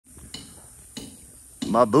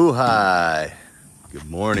Mabuhay. Good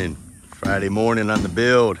morning. Friday morning on the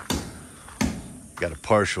build. Got a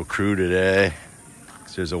partial crew today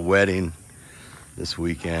because there's a wedding this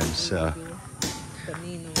weekend. So,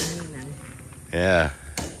 yeah.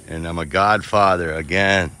 And I'm a godfather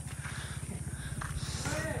again.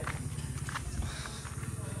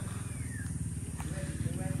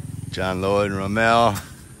 John Lloyd and Romel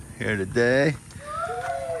here today.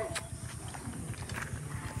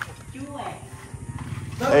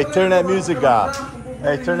 Hey, turn that music off.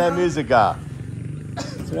 Hey, turn that music off.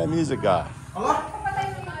 Turn that music off. All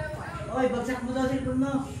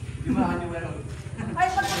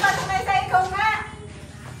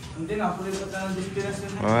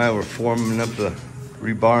right, we're forming up the,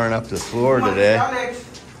 rebarring up the floor today. I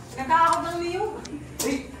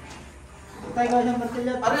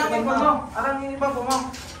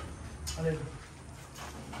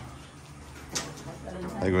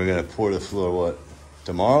think we're gonna pour the floor, what,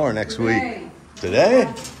 tomorrow or next week?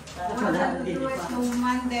 Today? Monday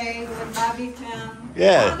when Bobby can.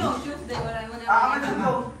 Yeah. No, Tuesday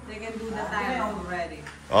when they can do the time already.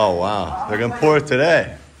 Oh wow, they're gonna pour it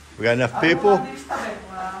today. We got enough people? Roman has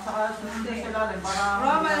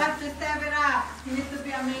to step it up. He needs to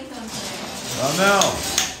be a mason today. Romel.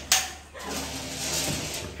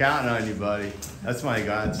 We're counting on you, buddy. That's my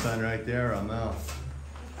godson right there, Romel.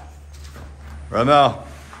 Romel.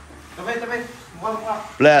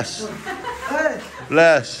 Bless.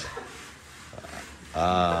 Bless.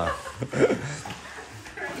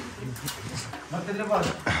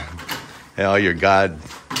 Hey, all your God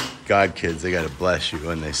kids, they gotta bless you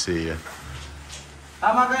when they see you.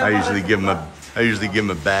 I usually give them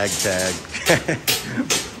a bag tag.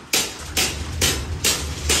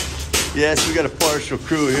 Yes, we got a partial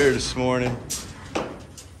crew here this morning.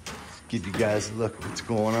 Give you guys a look at what's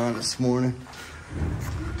going on this morning.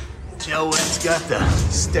 Joe Wett's got the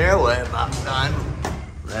stairway about done,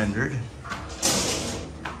 rendered.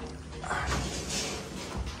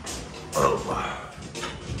 Oh.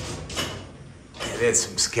 And there's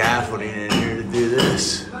some scaffolding in here to do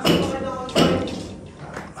this.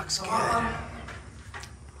 Looks good.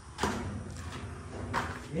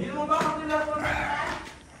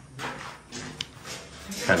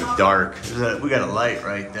 Kind of dark. We got a light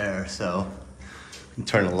right there, so we can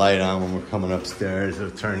turn the light on when we're coming upstairs.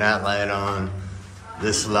 We'll turn that light on.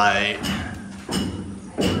 This light.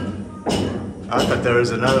 I thought there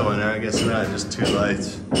was another one there. I guess not. Just two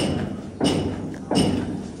lights.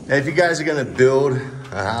 Hey, if you guys are gonna build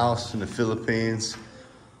a house in the Philippines,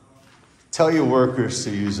 tell your workers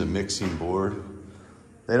to use a mixing board.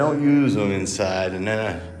 They don't use them inside, and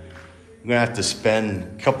then I'm gonna have to spend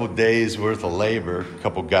a couple days worth of labor, a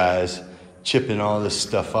couple guys, chipping all this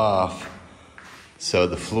stuff off so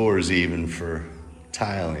the floor is even for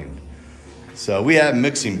tiling. So we have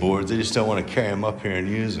mixing boards, they just don't want to carry them up here and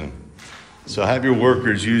use them. So have your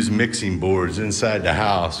workers use mixing boards inside the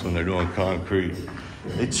house when they're doing concrete.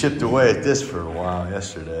 They chipped away at this for a while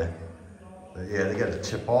yesterday. But yeah, they gotta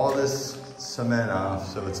chip all this cement off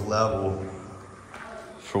so it's level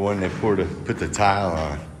for when they put the tile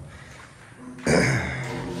on.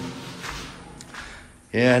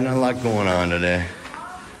 Yeah, not a lot going on today.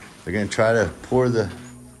 They're gonna try to pour the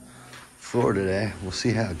floor today. We'll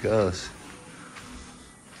see how it goes.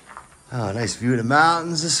 Oh, nice view of the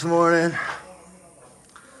mountains this morning.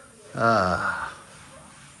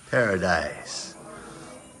 Paradise.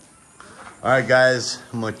 All right, guys,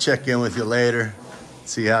 I'm gonna check in with you later,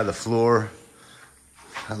 see how the floor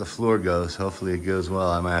goes. Hopefully it goes well.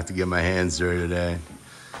 I might have to get my hands dirty today.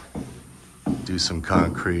 Do some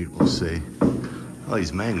concrete, we'll see. Oh,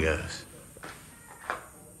 these mangoes.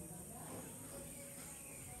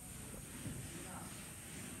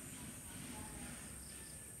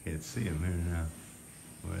 Can't see them here now.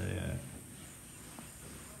 Where are they at?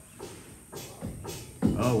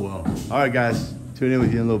 Oh, well. All right, guys. Tune in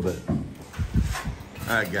with you in a little bit.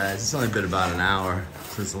 All right, guys. It's only been about an hour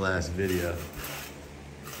since the last video.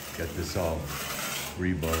 Got this all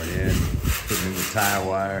rebarred in. Putting in the tire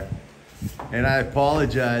wire. And I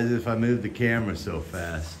apologize if I moved the camera so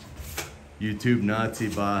fast. YouTube Nazi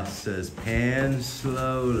boss says pan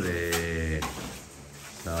slowly.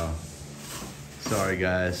 So, sorry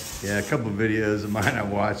guys. Yeah, a couple videos of mine I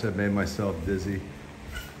watched, I made myself dizzy.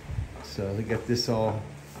 So they got this all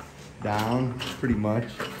down pretty much.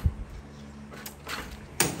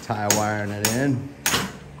 Tie wiring it in.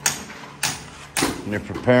 And they're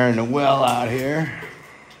preparing the well out here.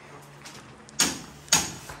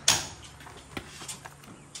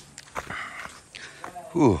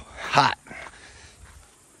 Ooh, hot.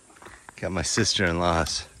 Got my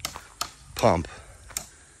sister-in-law's pump.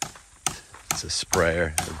 It's It's a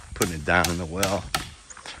sprayer. They're putting it down in the well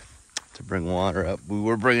to bring water up. We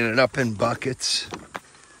were bringing it up in buckets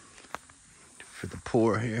for the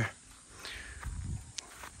pour here.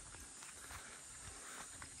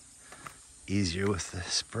 Easier with the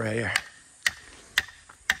sprayer.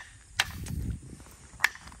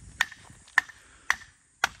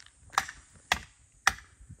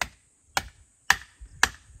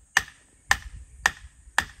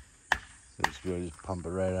 So just go just pump it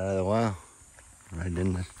right out of the well. Right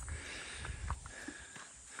in the.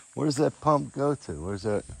 Where does that pump go to? Where's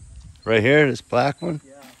that? Right here, this black one?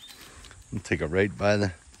 Yeah. I'll take it right by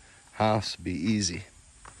the house. Be easy.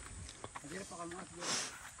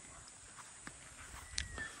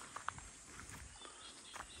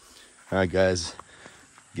 All right, guys,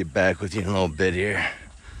 get back with you in a little bit here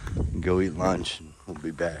and go eat lunch, and we'll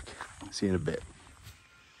be back. See you in a bit.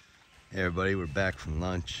 Hey, everybody, we're back from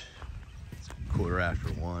lunch. It's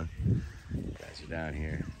 1:15. Guys are down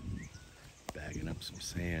here bagging up some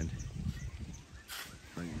sand,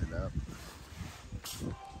 bringing it up.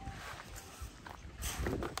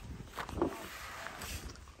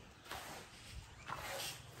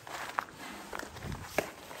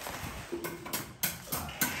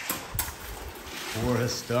 War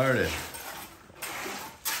has started.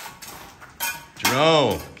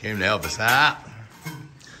 Jerome came to help us out.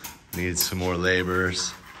 Needed some more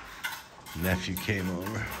laborers. Nephew came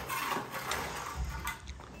over.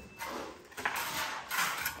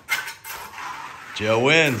 Joe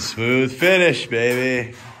wins. Smooth finish,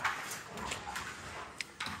 baby.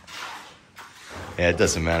 Yeah, it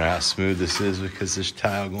doesn't matter how smooth this is because there's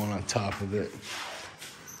tile going on top of it.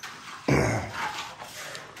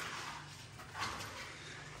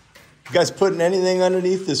 You guys putting anything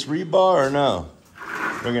underneath this rebar or no?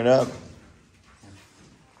 Bring it up.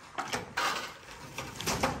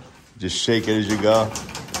 Just shake it as you go.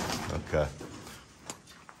 Okay.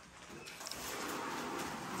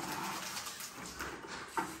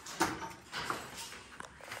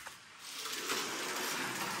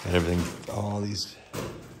 Got everything, all these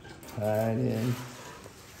tied in.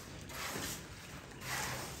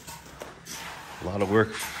 A lot of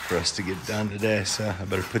work for us to get done today, so I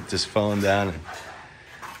better put this phone down and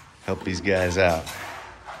help these guys out.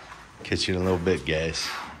 Catch you in a little bit, guys.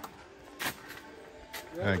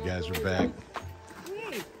 All right, guys, we're back.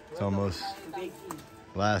 It's almost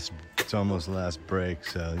last break,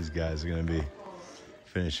 so these guys are gonna be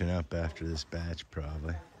finishing up after this batch,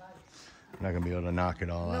 probably. I'm not gonna be able to knock it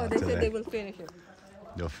all out today. No, they said they will finish it.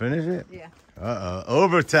 They'll finish it? Yeah.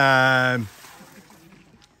 Overtime.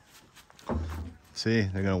 See,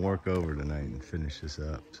 they're gonna work over tonight and finish this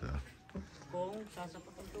up, so.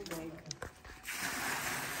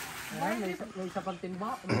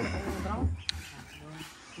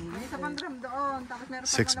 May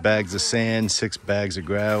 6 bags of sand, 6 bags of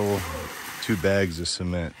gravel, 2 bags of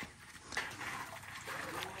cement.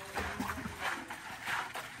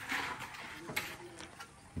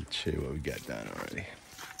 Let's show you what we got done already.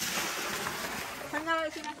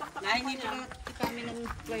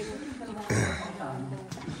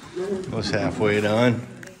 Almost halfway done.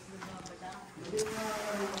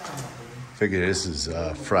 Figure this is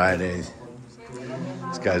Friday.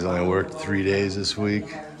 This guy's only worked 3 days this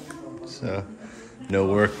week. So no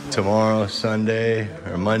work tomorrow, Sunday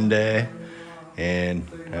or Monday. And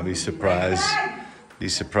I'll be surprised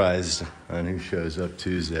on who shows up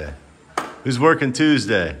Tuesday. Who's working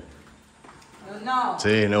Tuesday? No.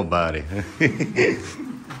 See, nobody.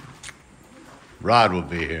 Rod will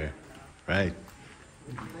be here, right?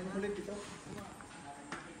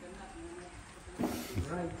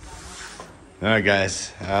 All right,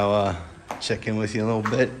 guys. I'll check in with you in a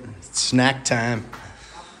little bit. It's snack time.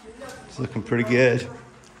 It's looking pretty good.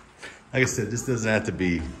 Like I said, this doesn't have to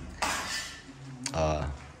be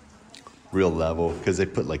real level because they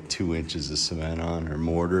put like 2 inches of cement on or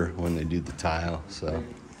mortar when they do the tile. So,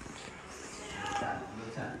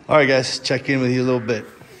 all right, guys, check in with you a little bit.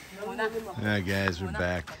 All right, guys, we're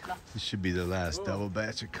back. This should be the last double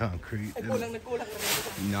batch of concrete.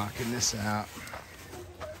 Knocking this out.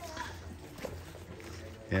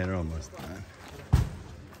 Yeah, they're almost done.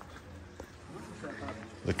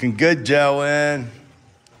 Looking good, Joanne.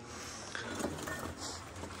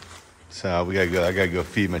 So we gotta go. I gotta go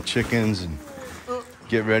feed my chickens and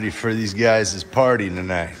get ready for these guys' party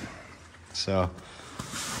tonight. So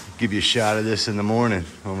give you a shot of this in the morning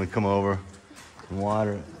when we come over and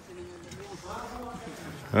water it.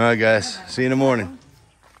 All right, guys. See you in the morning.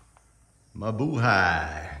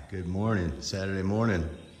 Mabuhay. Good morning. Saturday morning,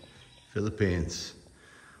 Philippines.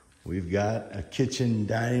 We've got a kitchen,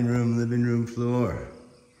 dining room, living room floor.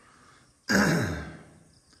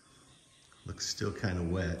 Looks still kind of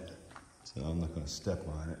wet, so I'm not gonna step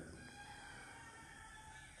on it.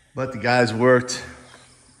 But the guys worked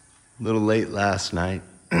a little late last night.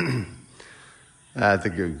 I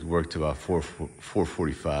think it worked about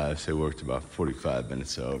 4:45, so they worked about 45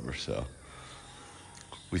 minutes over, so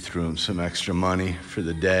we threw them some extra money for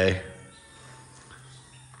the day.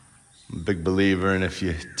 I'm a big believer in if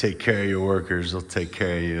you take care of your workers, they'll take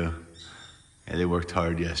care of you. And they worked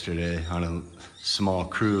hard yesterday on a small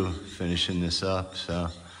crew finishing this up, so.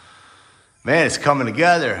 Man, it's coming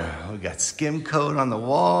together. We got skim coat on the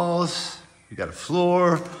walls. We got a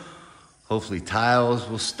floor. Hopefully tiles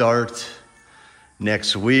will start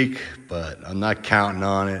next week, but I'm not counting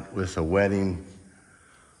on it with a wedding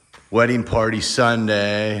party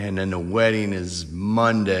Sunday, and then the wedding is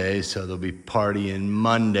Monday, so they'll be partying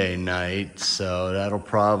Monday night, so that'll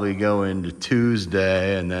probably go into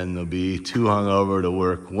Tuesday, and then they'll be too hungover to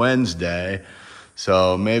work Wednesday,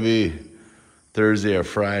 so maybe Thursday or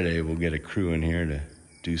Friday we'll get a crew in here to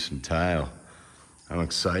do some tile. I'm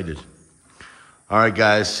excited. All right,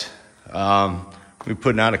 guys, we're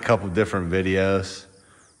putting out a couple different videos,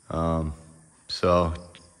 so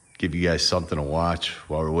give you guys something to watch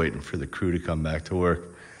while we're waiting for the crew to come back to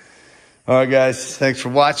work. All right, guys, thanks for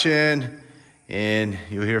watching, and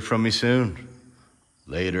you'll hear from me soon.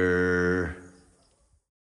 Later.